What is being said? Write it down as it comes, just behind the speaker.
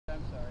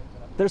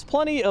There's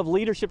plenty of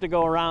leadership to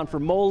go around for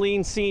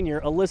Moline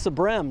senior Alyssa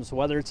Brems,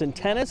 whether it's in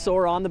tennis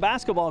or on the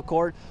basketball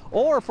court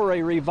or for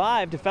a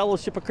revived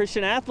Fellowship of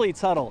Christian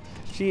Athletes huddle.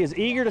 She is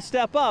eager to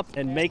step up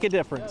and make a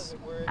difference.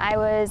 I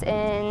was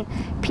in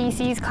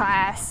PC's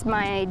class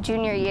my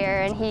junior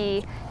year, and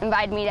he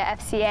invited me to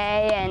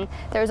FCA, and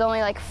there was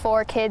only like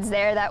 4 kids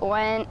there that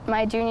went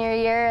my junior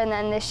year, and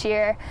then this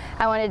year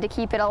I wanted to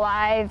keep it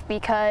alive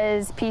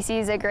because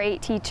PC's a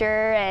great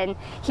teacher and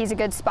he's a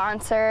good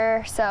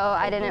sponsor, so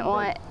I didn't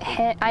want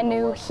him, I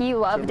knew he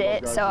loved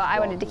it, so I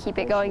wanted to keep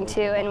it going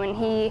too, and when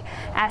he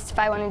asked if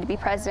I wanted to be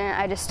president,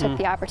 I just took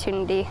the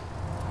opportunity.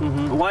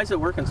 Why is it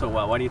working so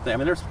well? Why do you think? I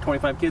mean, there's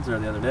 25 kids there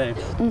the other day.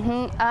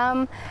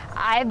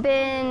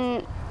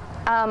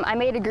 I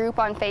made a group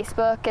on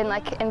Facebook and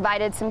like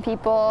invited some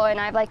people, and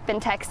I've like been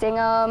texting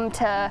them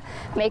to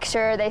make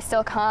sure they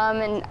still come,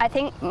 and I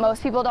think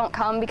most people don't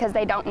come because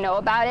they don't know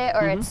about it,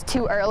 or it's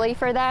too early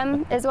for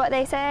them is what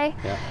they say.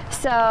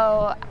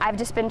 So I've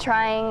just been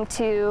trying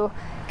to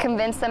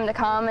convince them to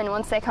come, and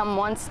once they come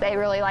once, they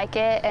really like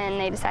it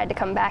and they decide to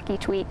come back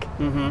each week.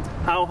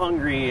 How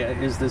hungry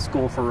is this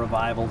school for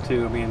revival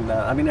too?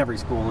 I mean every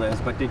school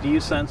is, but did you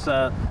sense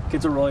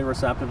kids are really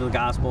receptive to the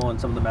gospel and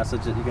some of the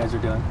message that you guys are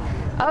doing?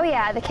 Oh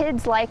yeah, the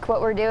kids like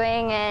what we're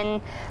doing, and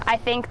I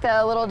think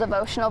the little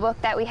devotional book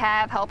that we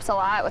have helps a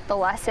lot with the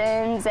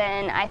lessons,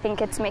 and I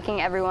think it's making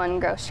everyone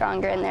grow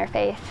stronger in their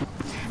faith.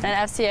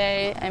 And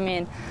FCA, I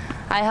mean,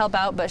 I help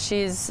out, but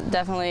she's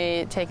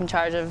definitely taking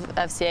charge of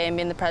FCA and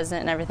being the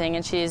president and everything,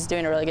 and she's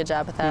doing a really good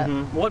job with that.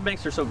 What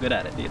makes her so good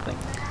at it, do you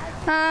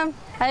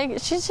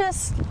think? She's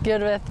just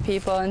good with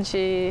people, and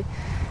she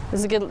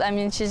is a good, I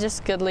mean, she's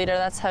just a good leader.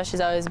 That's how she's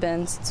always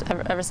been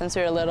ever since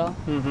we were little.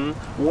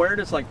 Where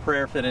does like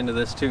prayer fit into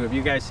this too? Have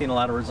you guys seen a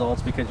lot of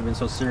results because you've been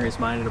so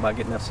serious-minded about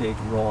getting FCA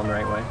rolling the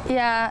right way?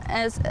 Yeah,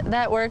 as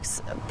that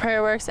works,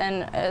 prayer works,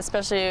 and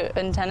especially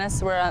in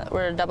tennis,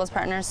 we're doubles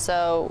partners,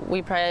 so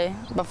we pray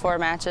before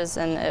matches,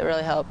 and it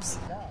really helps.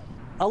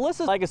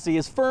 Alyssa's legacy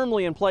is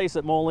firmly in place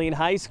at Moline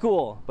High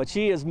School, but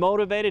she is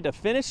motivated to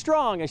finish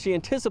strong as she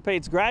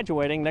anticipates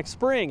graduating next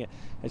spring.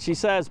 And she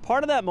says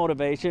part of that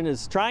motivation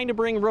is trying to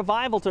bring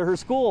revival to her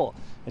school.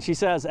 And she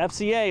says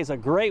FCA is a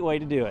great way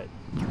to do it.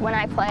 When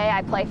I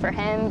play for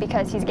him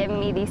because he's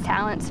given me these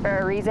talents for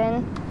a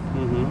reason.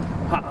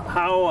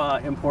 How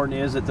important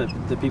is it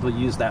that people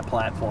use that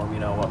platform,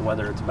 you know,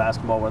 whether it's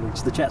basketball, whether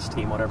it's the chess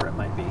team, whatever it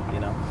might be, you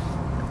know?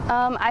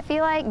 I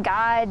feel like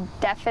God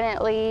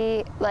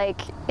definitely,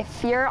 like,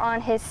 if you're on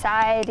his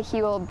side,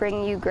 he will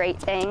bring you great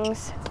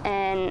things,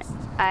 and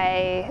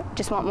I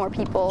just want more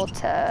people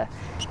to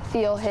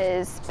feel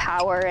his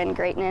power and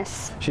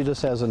greatness. She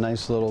just has a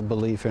nice little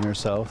belief in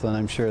herself, and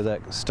I'm sure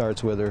that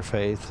starts with her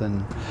faith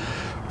and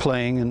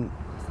playing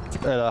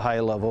at a high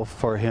level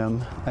for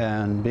him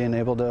and being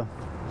able to,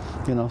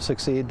 you know,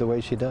 succeed the way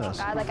she does.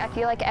 God, like, I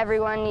feel like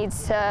everyone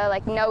needs to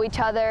like know each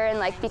other and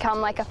like become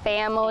like a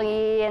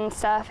family and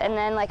stuff, and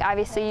then like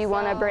obviously you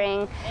want to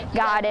bring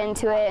God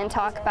into it and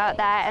talk about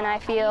that, and I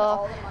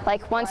feel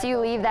like once you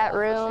leave that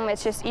room,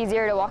 it's just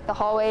easier to walk the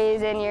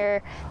hallways and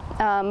your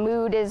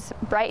mood is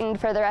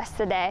brightened for the rest of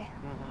the day.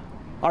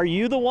 Are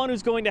you the one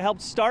who's going to help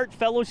start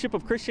Fellowship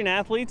of Christian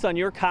Athletes on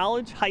your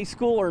college, high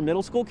school, or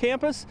middle school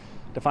campus?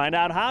 To find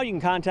out how, you can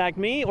contact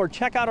me or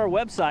check out our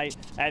website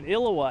at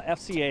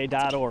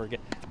ILLOWAFCA.org.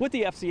 With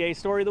the FCA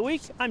Story of the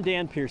Week, I'm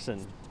Dan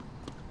Pearson.